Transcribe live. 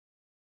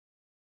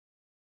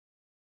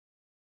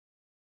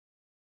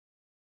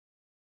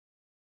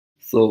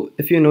So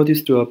if you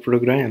notice to our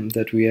program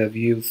that we have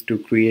used to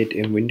create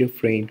a window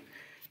frame,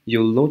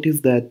 you'll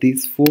notice that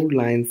these 4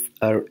 lines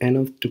are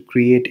enough to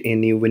create a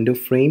new window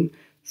frame,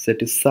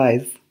 set its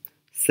size,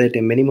 set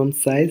a minimum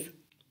size,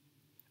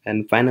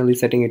 and finally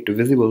setting it to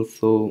visible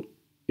so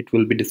it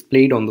will be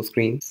displayed on the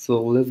screen. So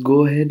let's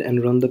go ahead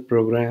and run the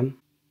program,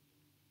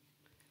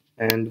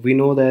 and we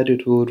know that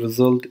it will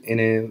result in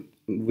a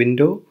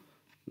window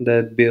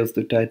that bears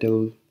the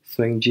title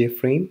Swing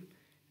JFrame,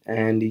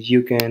 and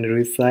you can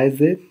resize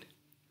it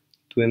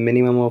to a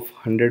minimum of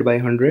 100 by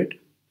 100,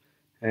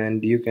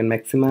 and you can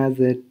maximize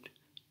it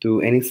to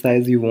any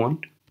size you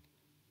want.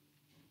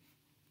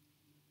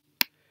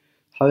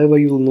 However,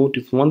 you will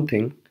notice one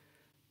thing,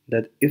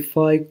 that if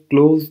I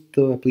close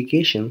the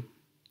application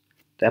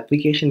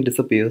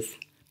disappears.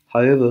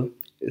 However,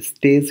 it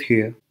stays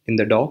here in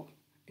the dock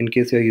in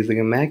case you are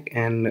using a Mac,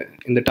 and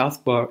in the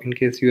taskbar in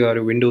case you are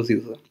a Windows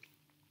user.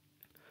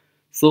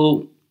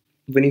 So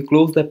when you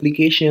close the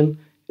application,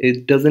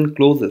 it doesn't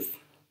closes,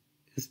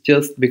 it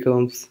just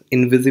becomes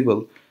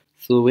invisible.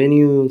 So when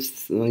you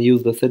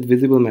use the set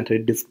visible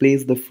method, it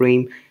displays the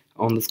frame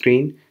on the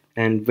screen,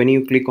 and when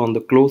you click on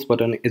the close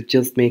button, it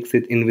just makes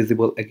it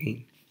invisible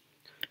again.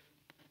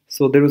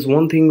 So there is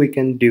one thing we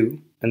can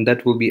do, and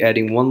that will be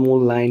adding one more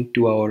line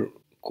to our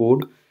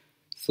code.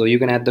 So you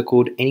can add the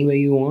code anywhere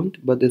you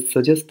want, but it's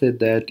suggested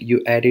that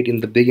you add it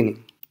in the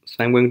beginning. So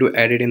I'm going to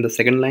add it in the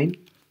second line.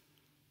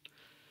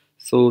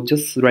 So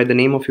just write the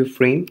name of your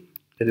frame,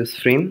 that is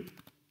frame,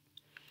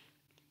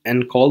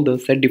 and call the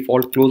set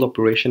default close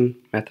operation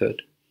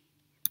method.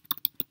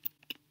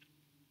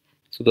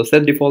 So the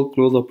set default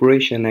close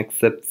operation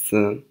accepts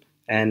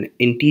an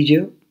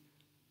integer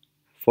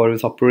for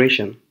its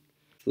operation.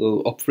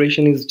 So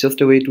operation is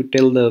just a way to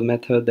tell the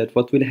method that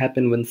what will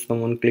happen when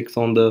someone clicks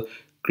on the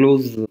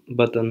close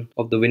button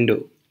of the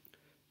window.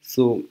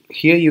 So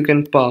here you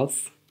can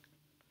pass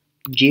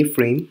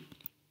JFrame,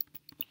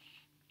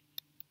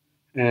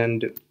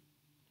 and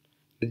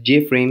the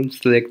JFrame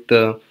select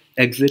the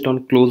exit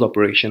on close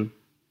operation.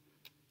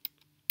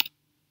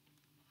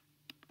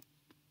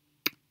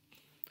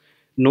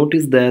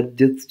 Notice that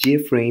this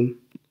JFrame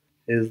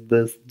is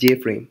this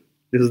JFrame.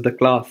 This is the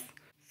class.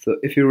 So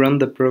if you run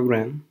the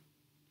program,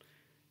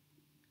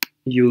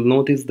 you'll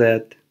notice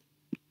that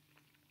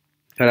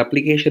our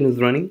application is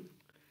running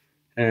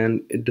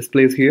and it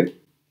displays here.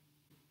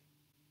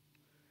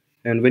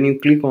 And when you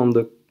click on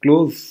the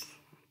close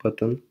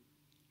button,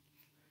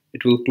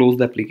 it will close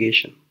the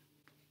application.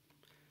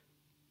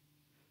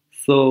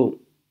 So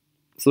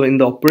in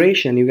the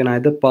operation, you can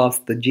either pass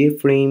the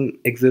JFrame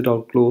exit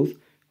or close,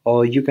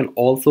 or you can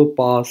also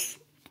pass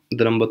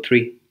the number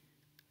 3.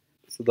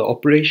 So the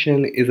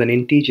operation is an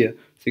integer,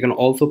 so you can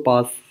also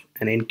pass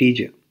an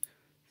integer.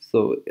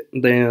 So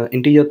the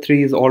integer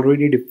 3 is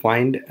already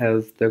defined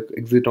as the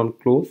exit on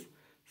close.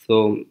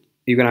 So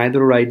you can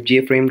either write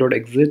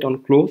jframe.exit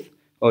on close,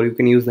 or you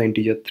can use the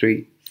integer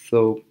 3.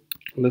 So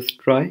let's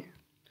try.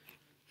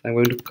 I'm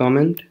going to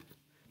comment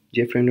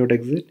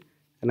jframe.exit,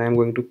 and I'm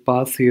going to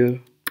pass here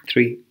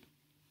 3.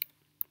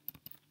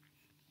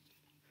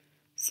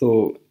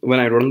 So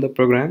when I run the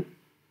program,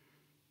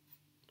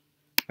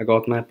 I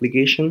got my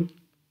application,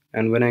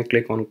 and when I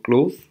click on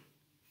close,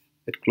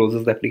 it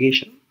closes the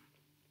application.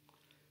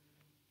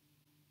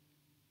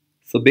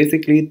 So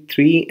basically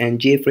 3 and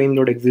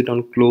jframe.exit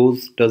on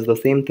close does the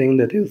same thing,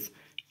 that is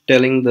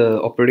telling the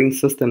operating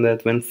system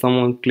that when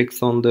someone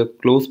clicks on the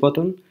close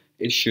button,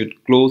 it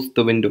should close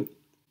the window.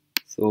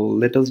 So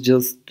let us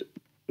just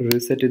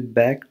reset it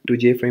back to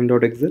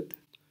jframe.exit.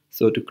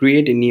 So to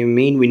create a new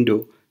main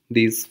window,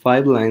 these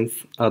 5 lines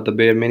are the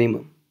bare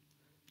minimum.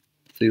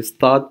 So you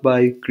start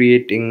by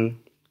creating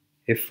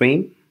a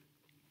frame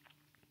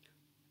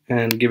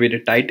and give it a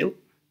title.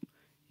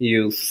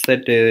 You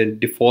set a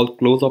default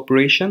close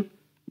operation,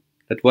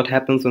 that what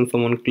happens when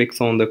someone clicks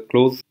on the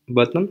close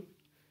button.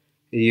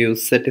 You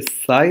set a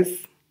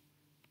size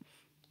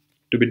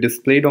to be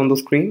displayed on the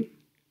screen.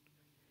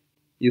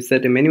 You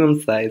set a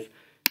minimum size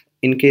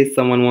in case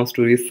someone wants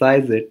to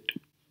resize it,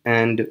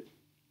 and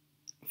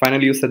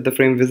finally you set the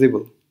frame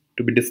visible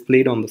to be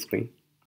displayed on the screen.